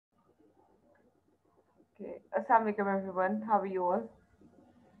Okay. Assalamualaikum everyone. How are you all?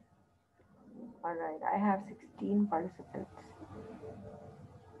 All right. I have 16 participants.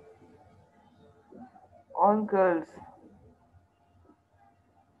 All girls.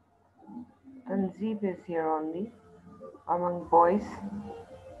 Tanzeeb is here only. Among boys.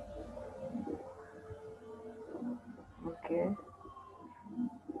 Okay.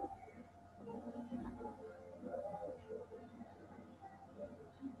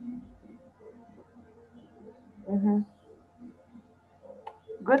 Mm-hmm.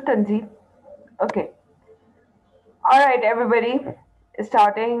 Good, Tanzeeb. Okay. All right, everybody.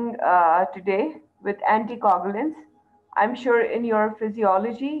 Starting today with anticoagulants. I'm sure in your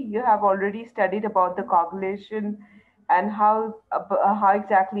physiology you have already studied about the coagulation and how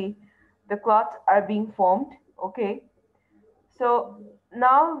exactly the clots are being formed. Okay. So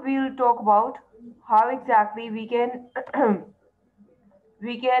now we'll talk about how exactly we can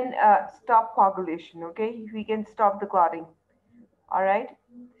stop coagulation. Okay, we can stop the clotting. All right.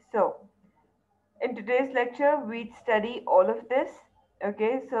 So in today's lecture, we study all of this.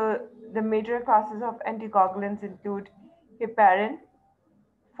 Okay, so the major classes of anticoagulants include heparin,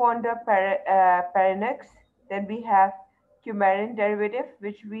 FONDAPARINUX. Then we have COUMARIN derivative,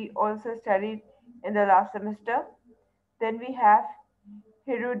 which we also studied in the last semester. Then we have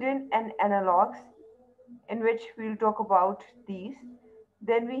HIRUDIN and analogs, in which we'll talk about these.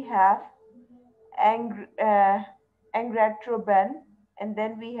 Then we have ang- uh, ARGATROBAN, and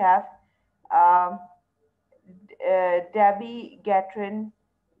then we have um, DABIGATRAN,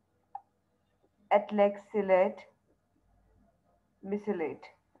 ETEXILATE, MESYLATE.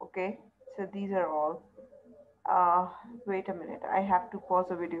 Okay, so these are all. Uh, Wait a minute, I have to pause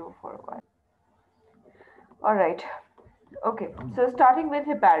the video for a while. All right. Okay, so starting with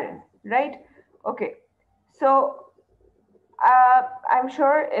heparin, right? Okay, so I'm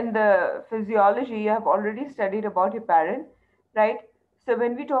sure in the physiology you have already studied about heparin, right? So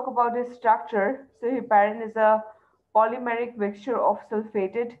when we talk about its structure, so heparin is a polymeric mixture of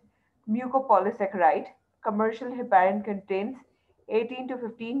sulfated mucopolysaccharide. Commercial heparin contains 18 to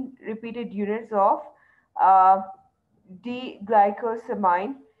 15 repeated units of uh,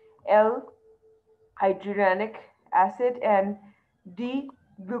 D-glycosamine, L-hydronic acid, and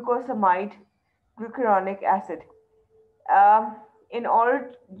D-glucosamide glucuronic acid. um, in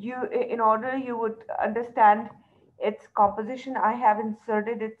order you would understand its composition, I have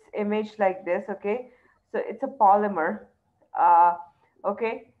inserted its image like this. Okay, so it's a polymer. uh,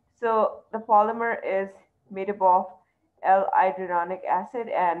 okay, so the polymer is made up of L-hydronic acid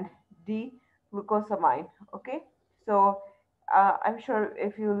and D-glucosamine. Okay, so I'm sure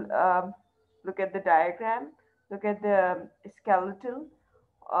if you look at the diagram, look at the skeletal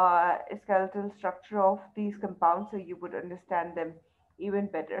structure of these compounds, so you would understand them even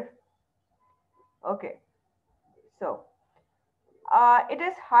better. Okay, so it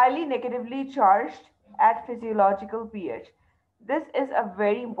is highly negatively charged at physiological pH. This is a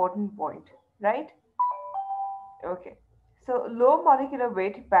very important point, right? Okay, so low molecular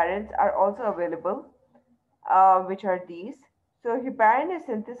weight heparins are also available, which are these. So heparin is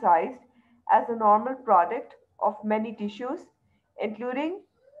synthesized as a normal product of many tissues, including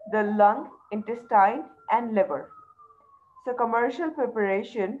the lung, intestine, and liver. So commercial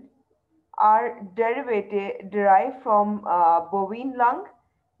preparation are derived from bovine lung.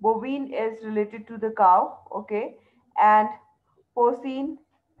 Bovine is related to the cow, okay, and porcine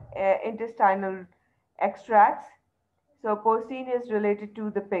intestinal extracts. So porcine is related to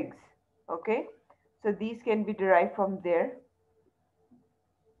the pigs, okay. So these can be derived from there.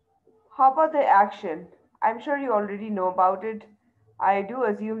 How about the action? I'm sure you already know about it. I do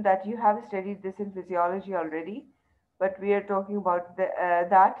assume that you have studied this in physiology already, but we are talking about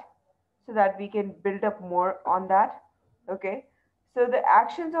that so that we can build up more on that. Okay. So the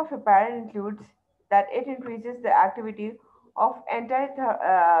actions of heparin includes that it increases the activity of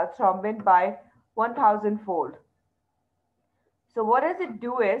antithrombin by 1000 fold. So what does it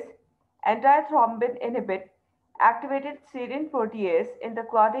do is antithrombin inhibit activated serine protease in the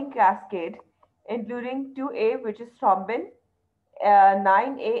clotting cascade, including 2A, which is thrombin,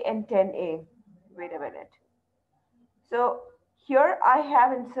 9A, and 10A. Wait a minute. So here I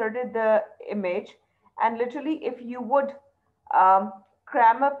have inserted the image, and literally if you would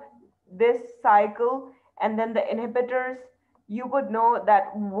cram up this cycle and then the inhibitors, you would know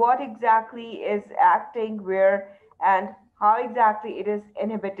that what exactly is acting where and how exactly it is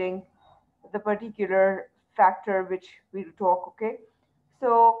inhibiting the particular factor which we'll talk. Okay,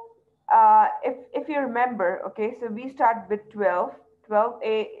 so if you remember, okay, so we start with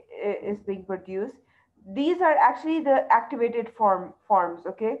 12a is being produced. These are actually the activated forms.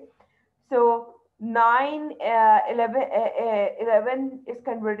 Okay, so 9 11 is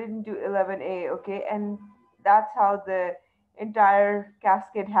converted into 11a, okay, and that's how the entire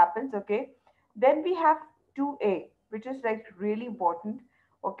cascade happens, okay. Then we have 2a, which is like really important,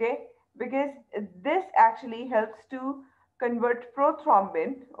 okay, because this actually helps to convert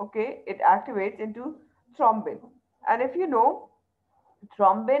prothrombin, okay, it activates into thrombin. And if you know,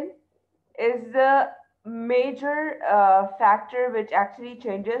 thrombin is the major factor which actually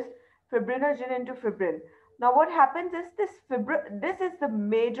changes fibrinogen into fibrin. Now, what happens is this is the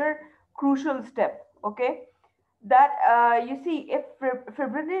major crucial step. Okay, that you see, if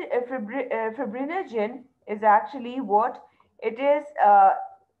fibrinogen is actually what it is.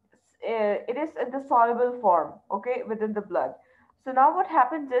 It is in the soluble form, okay, within the blood. So now what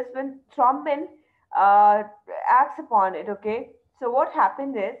happens is when thrombin uh, acts upon it, okay, so what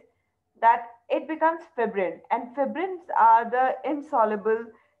happens is that it becomes fibrin, and fibrins are the insoluble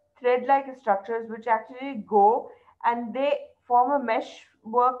thread-like structures which actually go and they form a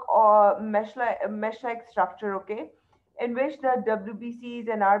meshwork or mesh-like structure, okay, in which the WBCs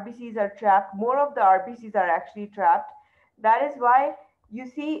and RBCs are trapped. More of the RBCs are actually trapped. That is why you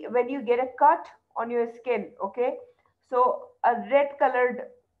see when you get a cut on your skin, okay, so a red colored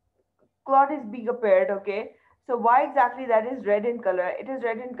clot is being appeared, okay. So why exactly that is red in color? It is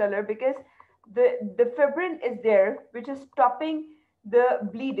red in color because the fibrin is there which is stopping the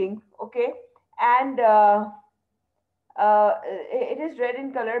bleeding, okay, and it is red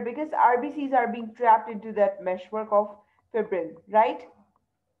in color because RBCs are being trapped into that meshwork of fibrin, right?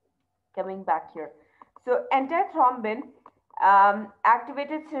 Coming back here. So antithrombin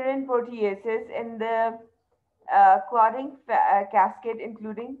activated serine proteases in the clotting cascade,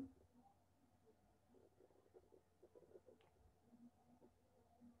 including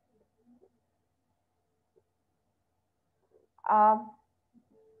um,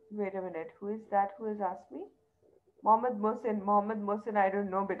 wait a minute, who is that who has asked me? Mohammed Mohsin. Mohammed Mohsin, I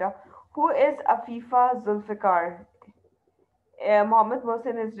don't know, beta. Who is Afifa Zulfikar? Mohammed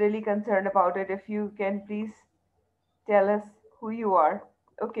Mohsin is really concerned about it. If you can please tell us who you are.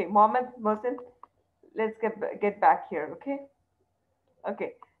 Okay, Mohammed Mohsin, let's get back here, okay?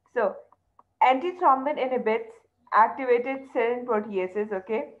 Okay, so antithrombin inhibits activated serine proteases,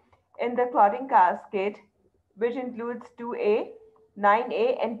 okay, in the clotting cascade, which includes 2A,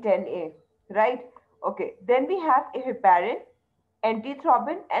 9A, and 10A, right? Okay, then we have heparin,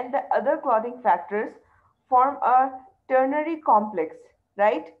 antithrombin, and the other clotting factors form a ternary complex,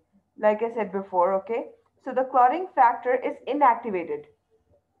 right? Like I said before, okay? So the clotting factor is inactivated,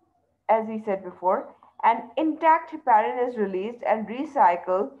 as we said before, and intact heparin is released and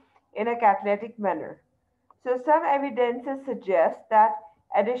recycled in a catalytic manner. So some evidences suggest that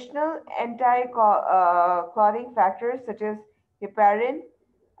additional anti-clotting factors such as heparin,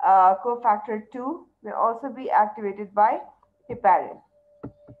 cofactor 2 may also be activated by heparin.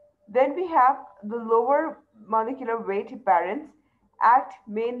 Then we have the lower molecular weight heparins act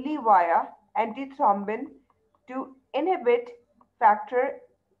mainly via antithrombin to inhibit factor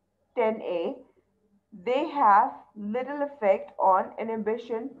 10A. They have little effect on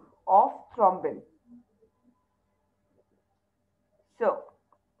inhibition of thrombin. So,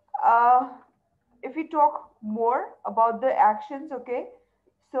 uh, if we talk more about the actions, okay,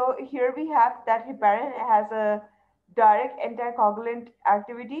 so here we have that heparin has a direct anticoagulant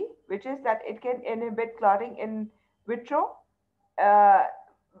activity, which is that it can inhibit clotting in vitro. Uh,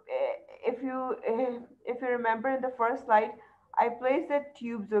 if you remember in the first slide, I placed the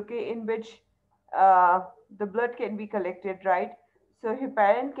tubes, okay, in which uh, the blood can be collected, right? So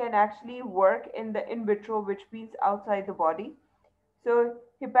heparin can actually work in the in vitro, which means outside the body. So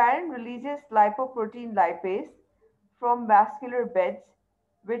heparin releases lipoprotein lipase from vascular beds,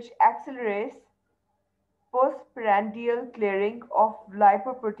 which accelerates postprandial clearing of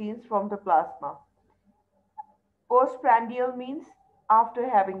lipoproteins from the plasma. Postprandial means after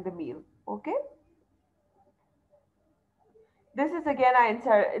having the meal. Okay. This is again, I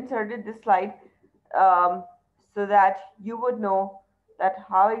inserted this slide um, so that you would know that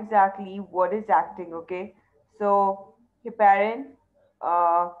how exactly what is acting. Okay. So heparin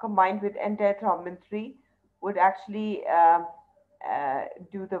combined with antithrombin 3 would actually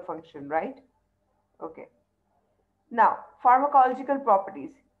do the function, right? Okay. Now, pharmacological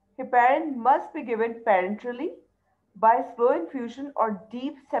properties. Heparin must be given parenterally by slow infusion or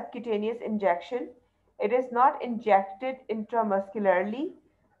deep subcutaneous injection. It is not injected intramuscularly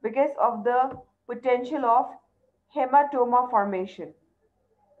because of the potential of hematoma formation.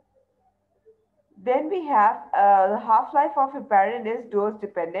 Then we have the half-life of heparin is dose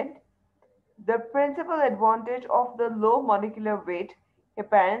dependent. The principal advantage of the low molecular weight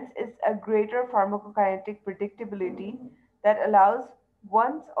heparins is a greater pharmacokinetic predictability that allows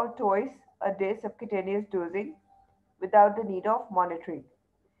once or twice a day subcutaneous dosing without the need of monitoring.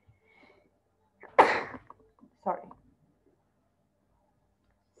 Sorry.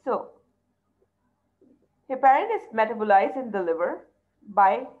 So, heparin is metabolized in the liver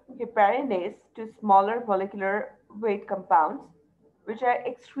by heparinase to smaller molecular weight compounds, which are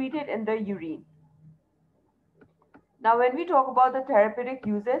excreted in the urine. Now, when we talk about the therapeutic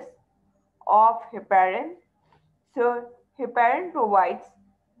uses of heparin, so heparin provides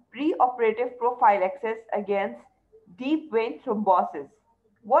preoperative prophylaxis against deep vein thrombosis.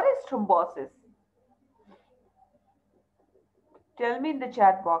 What is thrombosis? Tell me in the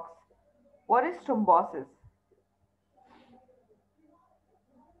chat box. What is thrombosis?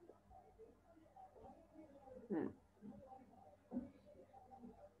 Hmm.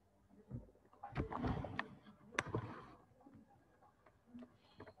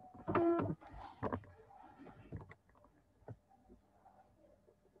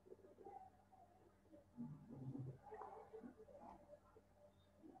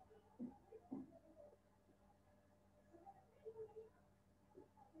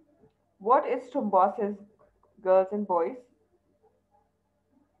 What is thrombosis, girls and boys?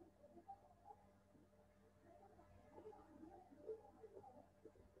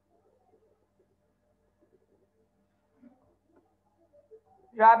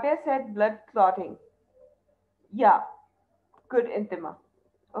 Rabia said blood clotting. Yeah, good intima.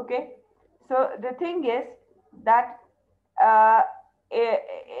 Okay, so the thing is that uh,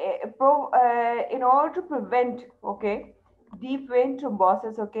 in order to prevent, okay, deep vein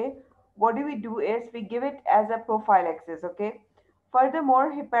thrombosis, okay, what do we do is we give it as a prophylaxis, okay.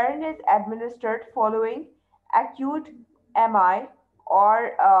 Furthermore, heparin is administered following acute MI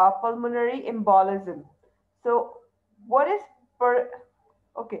or pulmonary embolism. So what is per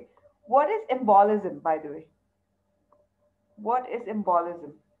okay, what is embolism, by the way? What is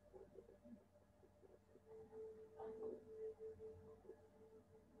embolism?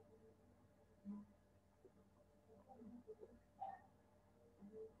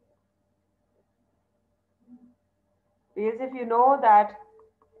 Because if you know that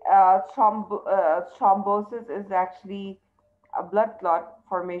thrombosis is actually a blood clot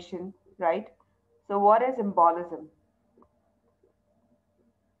formation, right? So what is embolism?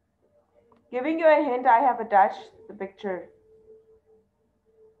 Giving you a hint, I have attached the picture.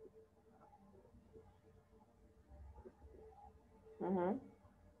 Hmm.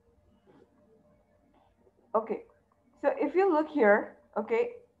 Okay, so if you look here,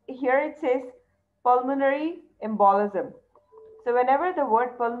 okay, here it says pulmonary embolism. So whenever the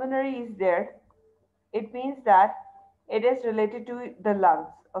word pulmonary is there, it means that it is related to the lungs,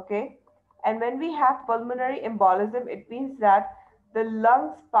 okay. And when we have pulmonary embolism, it means that the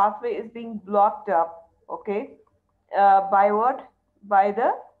lungs pathway is being blocked up, okay, by what? By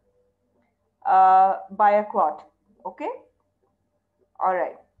the by a clot, okay. All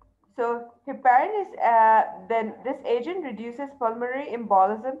right. So heparin is then this agent reduces pulmonary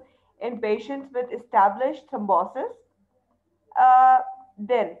embolism in patients with established thrombosis.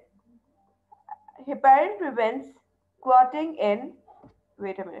 Then heparin prevents clotting in.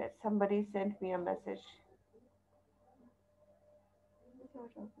 Wait a minute, somebody sent me a message.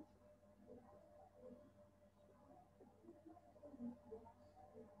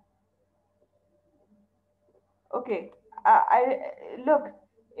 Okay, I look.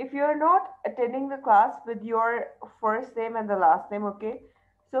 If you're not attending the class with your first name and the last name, okay.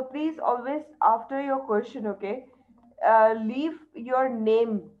 So please always after your question, okay, leave your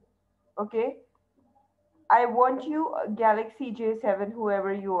name, okay. I want you, Galaxy J7,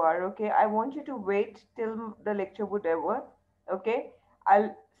 whoever you are, okay. I want you to wait till the lecture would ever, okay.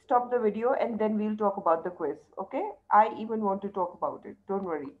 I'll stop the video and then we'll talk about the quiz, okay. I even want to talk about it. Don't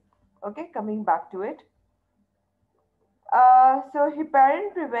worry. Okay, coming back to it. So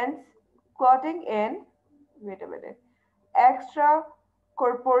heparin prevents clotting in, wait a minute, extra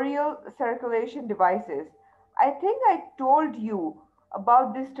corporeal circulation devices. I think I told you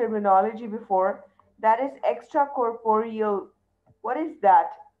about this terminology before. That is extracorporeal. What is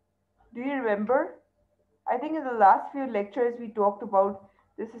that? Do you remember? I think in the last few lectures we talked about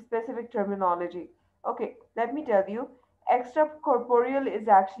this specific terminology. Okay, let me tell you. Extracorporeal is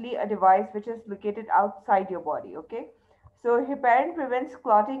actually a device which is located outside your body. Okay, so heparin prevents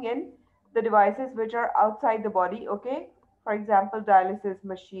clotting in the devices which are outside the body. Okay, for example, dialysis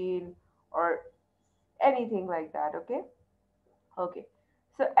machine or anything like that. Okay, okay.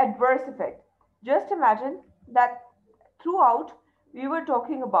 So adverse effect. Just imagine that throughout we were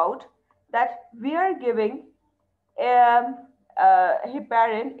talking about that we are giving um,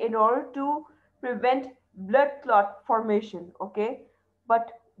 heparin in order to prevent blood clot formation. Okay,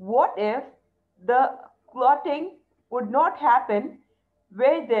 but what if the clotting would not happen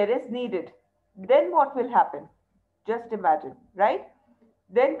where there is needed? Then what will happen? Just imagine, right?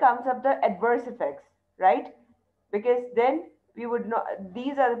 Then comes up the adverse effects, right? Because then we would not,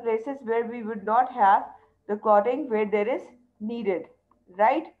 these are the places where we would not have the clotting where there is needed,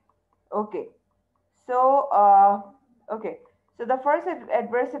 right? Okay, so okay, so the first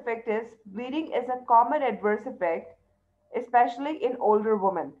adverse effect is bleeding is a common adverse effect, especially in older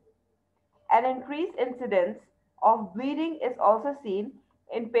women. An increased incidence of bleeding is also seen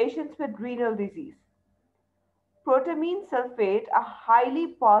in patients with renal disease. Protamine sulfate, a highly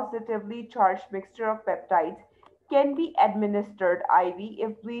positively charged mixture of peptides, can be administered IV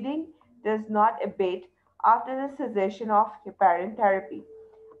if bleeding does not abate after the cessation of heparin therapy.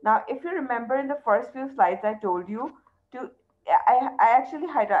 Now, if you remember in the first few slides, I told you to, I actually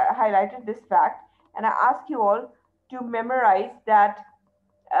highlighted this fact and I asked you all to memorize that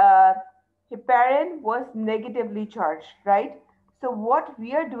uh, heparin was negatively charged, right? So what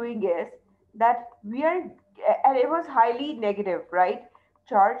we are doing is that we are, and it was highly negative, right?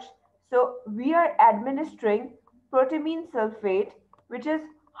 Charged. So we are administering protamine sulfate, which is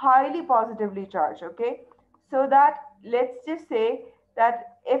highly positively charged, okay? So that let's just say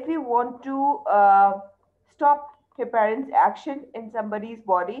that if we want to stop heparin's action in somebody's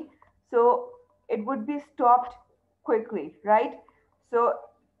body, so it would be stopped quickly, right? So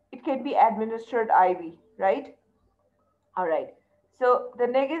it can be administered IV, right? All right. So the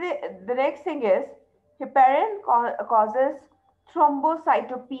next thing is heparin causes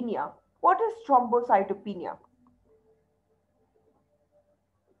thrombocytopenia. What is thrombocytopenia?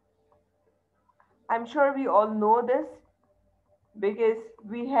 I'm sure we all know this because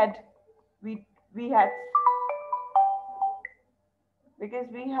we we had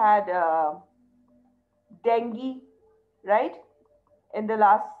we had dengue, right, in the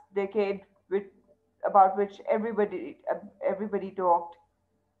last decade, with about which everybody talked.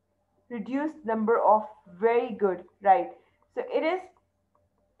 Reduced number of, very good, right? So it is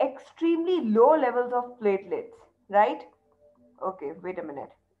extremely low levels of platelets, right? Okay, wait a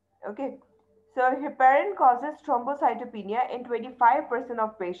minute. Okay, so heparin causes thrombocytopenia in 25%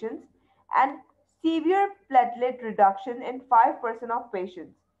 of patients and severe platelet reduction in 5% of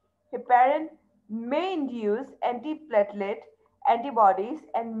patients. Heparin may induce antiplatelet antibodies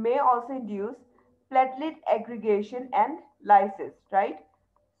and may also induce platelet aggregation and lysis, right?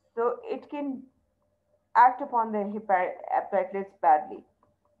 So it can act upon the platelets badly.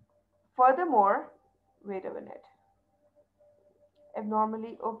 Furthermore, wait a minute.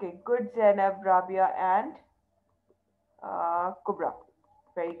 Abnormally, okay, good, Zainab, Rabia, and Kubra.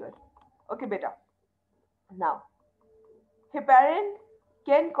 Very good. Okay, beta. Now, heparin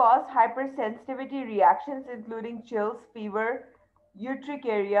can cause hypersensitivity reactions, including chills, fever,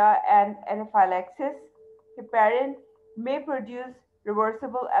 urticaria, and anaphylaxis. Heparin may produce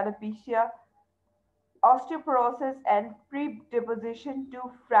reversible alopecia, osteoporosis, and predisposition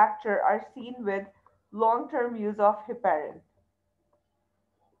to fracture are seen with long-term use of heparin.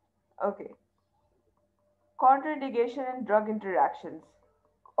 Okay, contraindication and drug interactions.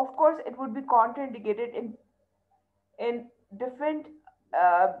 Of course, it would be contraindicated in different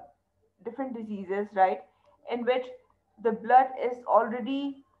uh, different diseases, right? In which the blood is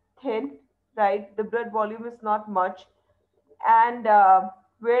already thin, right? The blood volume is not much, and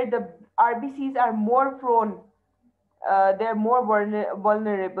where the RBCs are more prone, they're more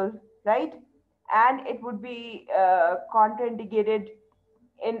vulnerable, right? And it would be contraindicated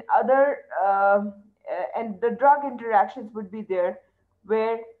in other, and the drug interactions would be there,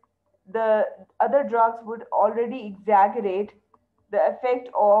 where the other drugs would already exaggerate the effect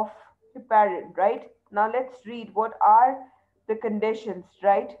of heparin, right? Now let's read what are the conditions,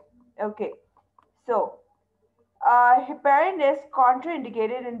 right? Okay, so heparin is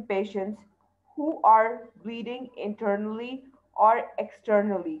contraindicated in patients who are bleeding internally or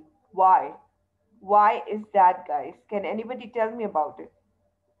externally. Why? Why is that, guys? Can anybody tell me about it?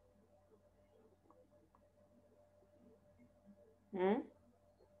 Hmm?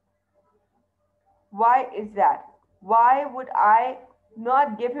 Why is that? Why would I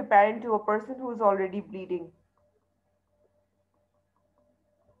not give heparin to a person who is already bleeding?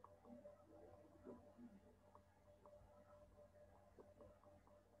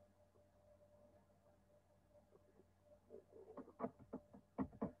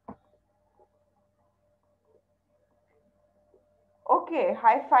 Okay,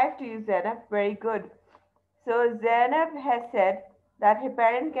 high five to you, Zainab. Very good. So Zainab has said that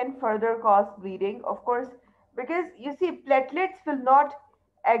heparin can further cause bleeding. Of course, Because you see, platelets will not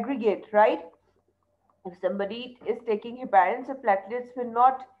aggregate, right? If somebody is taking heparin, so platelets will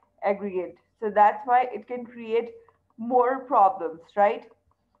not aggregate. So that's why it can create more problems, right?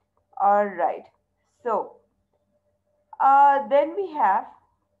 All right. So then we have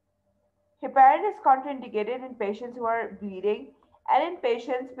heparin is contraindicated in patients who are bleeding and in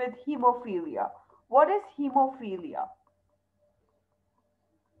patients with hemophilia. What is hemophilia?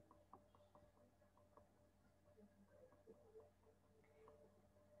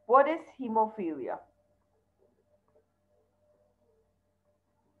 What is hemophilia?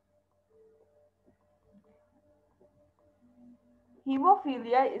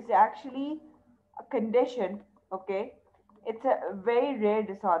 Hemophilia is actually a condition, okay? It's a very rare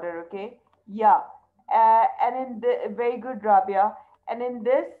disorder, okay? Yeah. And in the very good, Rabia. And in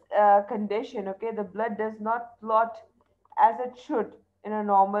this condition, okay, the blood does not clot as it should in a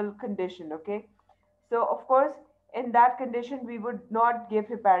normal condition, okay? So, of course, in that condition, we would not give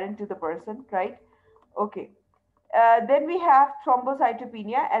heparin to the person, right? Okay. Then we have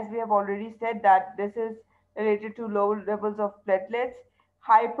thrombocytopenia, as we have already said that this is related to low levels of platelets,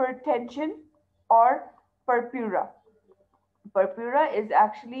 hypertension, or purpura. Purpura is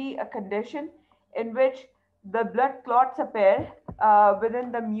actually a condition in which the blood clots appear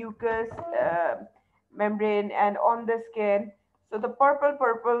within the mucous membrane and on the skin. So the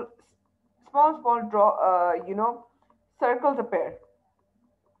purple, small circles appear.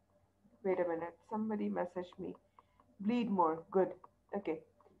 Wait a minute, somebody messaged me. Bleed more, good. Okay.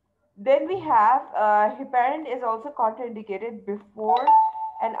 Then we have heparin is also contraindicated before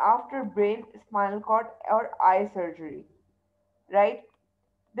and after brain, spinal cord, or eye surgery, right?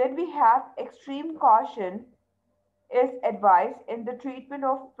 Then we have extreme caution is advised in the treatment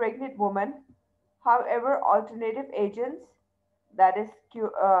of pregnant women. However, alternative agents, that is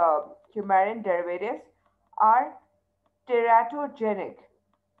coumarin derivatives, are teratogenic.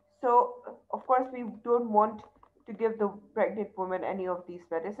 So, of course, we don't want to give the pregnant woman any of these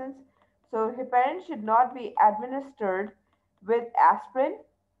medicines. So, heparin should not be administered with aspirin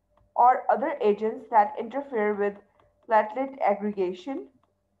or other agents that interfere with platelet aggregation.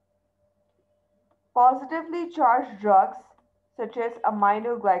 Positively charged drugs such as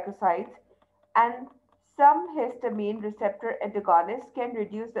aminoglycosides and some histamine receptor antagonists can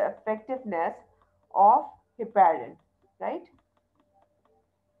reduce the effectiveness of heparin, right?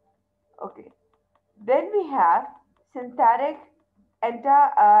 Okay. Then we have synthetic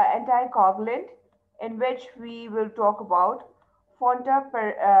anticoagulant, in which we will talk about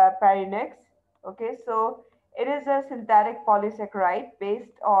FONDAPARINUX. Okay, so it is a synthetic polysaccharide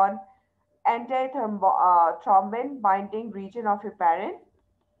based on antithrombin binding region of heparin,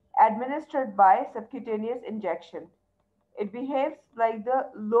 administered by subcutaneous injection. It behaves like the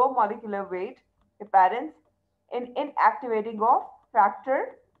low molecular weight heparins in inactivating of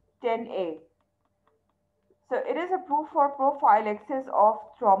factor 10A. So it is approved for prophylaxis of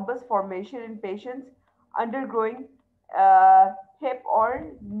thrombus formation in patients undergoing hip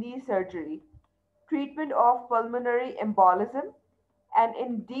or knee surgery, treatment of pulmonary embolism, and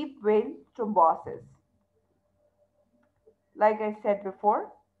in deep vein thrombosis. Like I said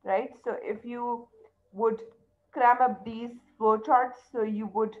before, right? So if you would cram up these flowcharts, so you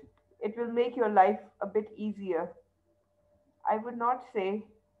would, it will make your life a bit easier. I would not say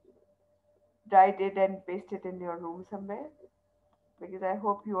write it and paste it in your room somewhere, because I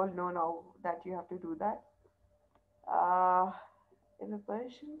hope you all know now that you have to do that. Uh, in a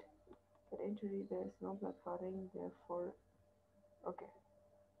patient with injury, there is no blood clotting, therefore, okay.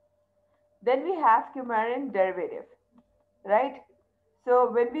 Then we have coumarin derivative, right?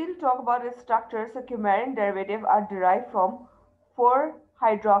 So when we'll talk about its structure, so coumarin derivative are derived from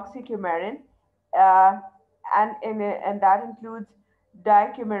 4-hydroxycoumarin, uh, and that includes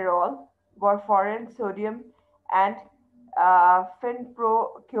dicumarol, warfarin, sodium, and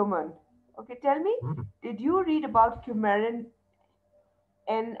fenprocumin. Okay, tell me, did you read about coumarin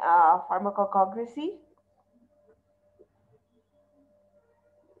in pharmacognosy?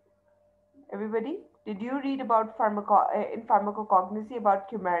 Everybody, did you read about in pharmacognosy about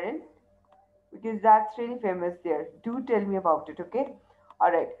coumarin? Because that's really famous there. Do tell me about it, okay?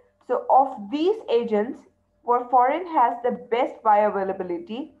 All right. So, of these agents, warfarin has the best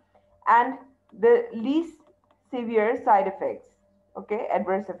bioavailability and the least severe side effects, okay,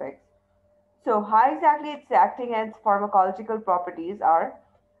 adverse effects. So, how exactly it's acting and its pharmacological properties are.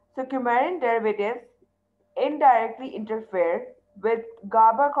 So, coumarin derivatives indirectly interfere with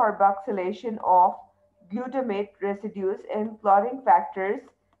GABA carboxylation of glutamate residues in clotting factors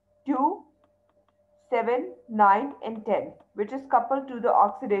 2, 7, 9, and 10, which is coupled to the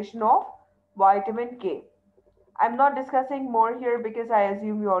oxidation of vitamin K. I'm not discussing more here because I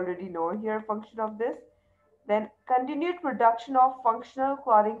assume you already know here function of this. Then continued production of functional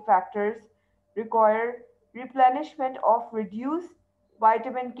clotting factors require replenishment of reduced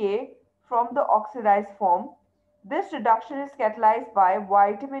vitamin K from the oxidized form. This reduction is catalyzed by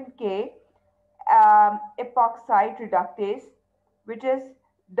vitamin K epoxide reductase, which is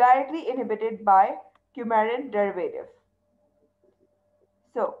directly inhibited by coumarin derivative.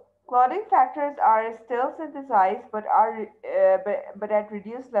 So, clotting factors are still synthesized but at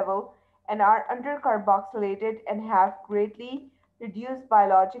reduced level and are undercarboxylated and have greatly reduced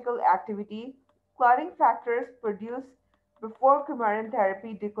biological activity. Clotting factors produced before coumarin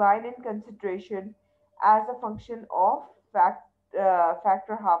therapy decline in concentration as a function of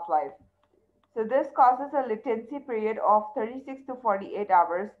factor half-life. So this causes a latency period of 36 to 48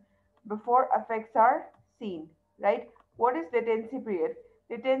 hours before effects are seen, right? What is latency period?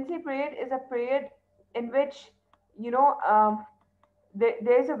 Latency period is a period in which, you know,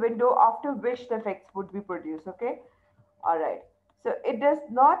 there is a window after which the effects would be produced, okay? All right. So it does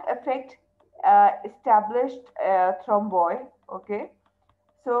not affect established thromboi, okay?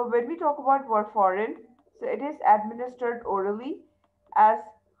 So when we talk about warfarin, so it is administered orally as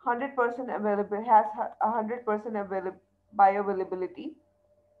 100% available, has 100% bioavailability,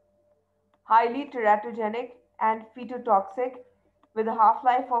 highly teratogenic and phytotoxic with a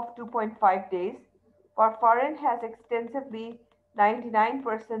half-life of 2.5 days. Warfarin has extensively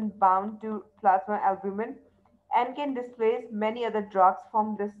 99% bound to plasma albumin and can displace many other drugs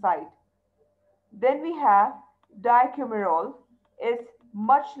from this site. Then we have dicumarol is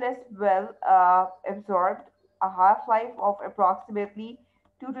much less well absorbed, a half-life of approximately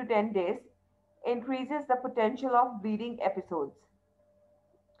 2 to 10 days, increases the potential of bleeding episodes.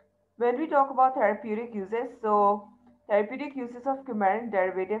 When we talk about therapeutic uses, so therapeutic uses of coumarin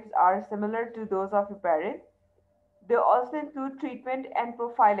derivatives are similar to those of heparin. They also include treatment and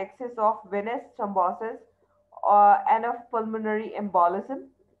prophylaxis of venous thrombosis and of pulmonary embolism.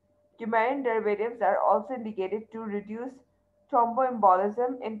 Coumarin derivatives are also indicated to reduce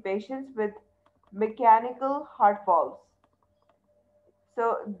thromboembolism in patients with mechanical heart valves.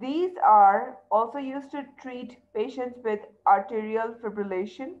 So these are also used to treat patients with arterial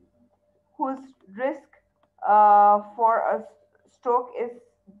fibrillation whose risk for a stroke is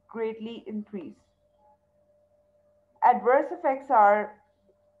greatly increased. Adverse effects are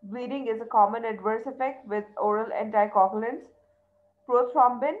bleeding is a common adverse effect with oral anticoagulants.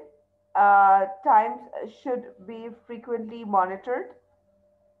 Prothrombin times should be frequently monitored.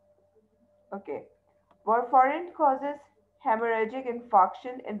 Okay. Warfarin causes hemorrhagic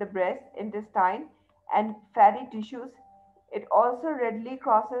infarction in the breast, intestine, and fatty tissues. It also readily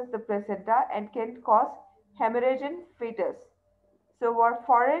crosses the placenta and can cause hemorrhage in fetus. So,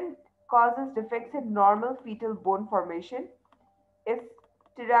 warfarin causes defects in normal fetal bone formation. Its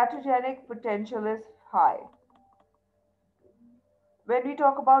teratogenic potential is high. When we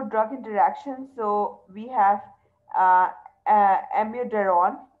talk about drug interactions, so we have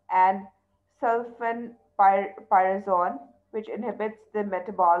amiodarone and sulfenpyrazone, which inhibits the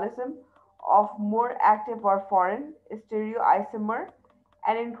metabolism of more active warfarin stereoisomer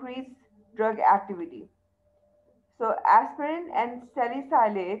and increase drug activity. So aspirin and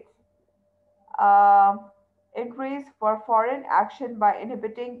salicylates uh, increase warfarin action by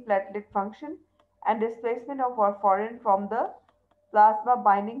inhibiting platelet function and displacement of warfarin from the plasma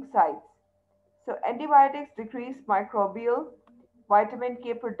binding sites. So antibiotics decrease microbial vitamin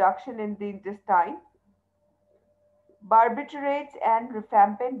K production in the intestine. Barbiturates and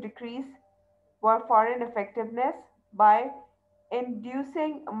rifampin decrease warfarin effectiveness by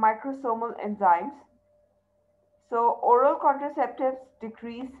inducing microsomal enzymes. So oral contraceptives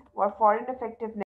decrease warfarin effectiveness